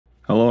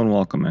Hello and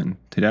welcome in.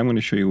 Today I'm going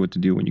to show you what to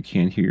do when you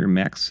can't hear your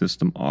Mac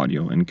system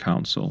audio in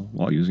console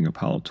while using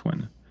Apollo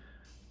Twin.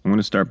 I'm going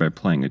to start by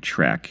playing a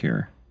track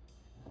here.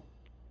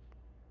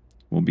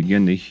 We'll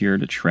begin to hear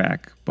the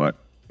track, but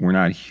we're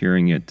not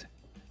hearing it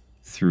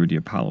through the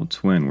Apollo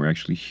Twin. We're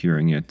actually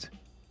hearing it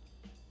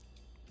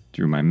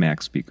through my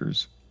Mac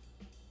speakers.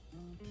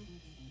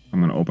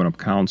 I'm going to open up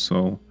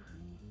console.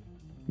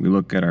 We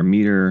look at our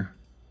meter.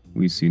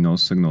 We see no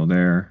signal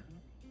there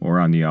or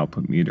on the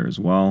output meter as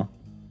well.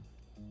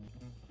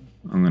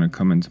 I'm going to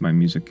come into my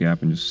music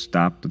app and just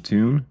stop the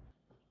tune.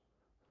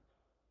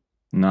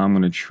 Now I'm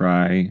going to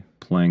try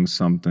playing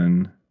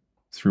something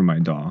through my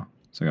DAW.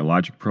 So I got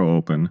Logic Pro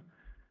open.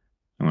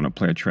 I'm going to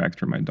play a track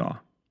through my DAW.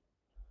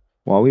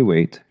 While we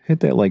wait, hit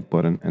that like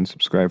button and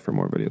subscribe for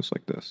more videos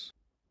like this.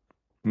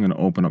 I'm going to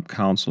open up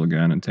console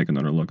again and take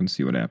another look and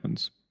see what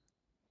happens.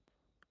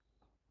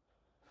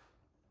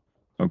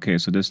 Okay,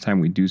 so this time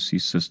we do see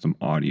system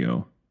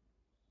audio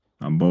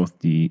on both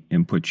the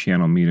input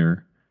channel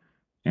meter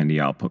and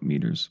the output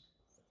meters.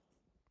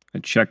 I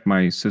checked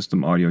my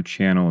system audio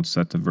channel. It's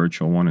set to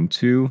virtual 1 and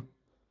 2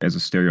 as a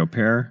stereo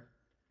pair.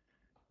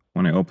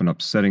 When I open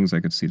up settings, I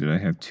can see that I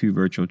have 2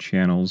 virtual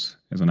channels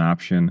as an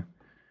option.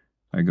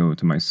 I go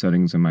to my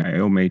settings in my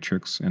I/O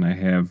matrix and I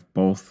have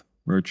both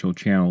virtual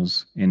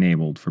channels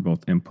enabled for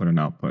both input and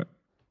output.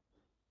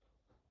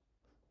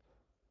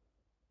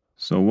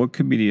 So what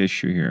could be the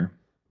issue here?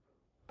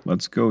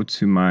 Let's go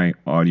to my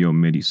audio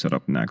MIDI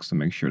setup next to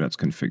make sure that's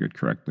configured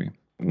correctly.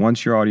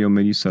 Once your audio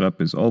MIDI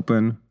setup is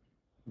open,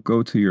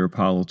 go to your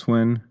Apollo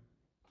Twin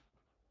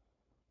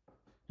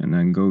and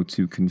then go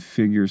to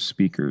Configure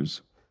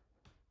Speakers.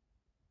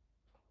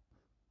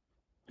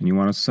 And you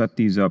want to set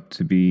these up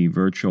to be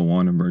virtual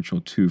 1 and virtual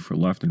 2 for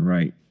left and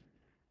right.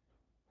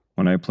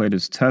 When I play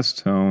this test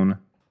tone,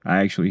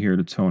 I actually hear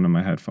the tone in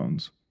my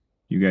headphones.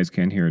 You guys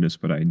can't hear this,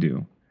 but I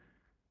do.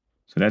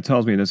 So that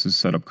tells me this is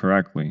set up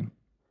correctly.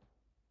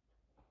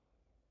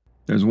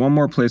 There's one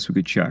more place we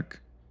could check.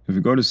 If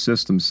we go to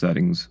System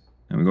Settings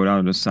and we go down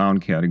to the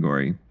Sound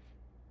category,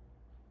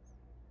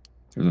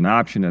 there's an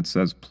option that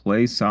says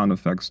Play Sound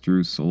Effects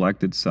through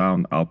Selected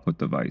Sound Output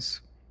Device.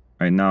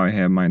 Right now I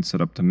have mine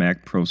set up to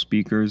Mac Pro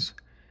speakers.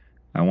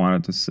 I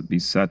want it to be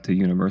set to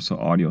Universal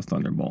Audio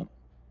Thunderbolt.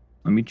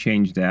 Let me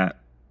change that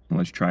and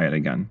let's try it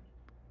again.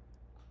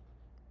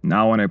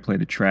 Now when I play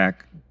the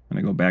track and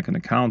I go back in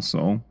the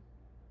console,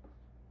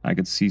 I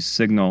can see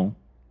signal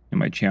in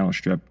my channel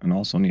strip and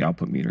also in the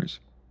output meters.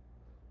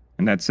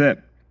 And that's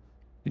it.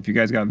 If you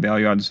guys got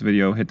value out of this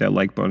video, hit that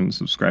like button and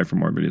subscribe for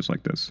more videos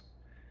like this.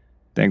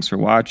 Thanks for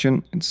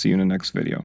watching and see you in the next video.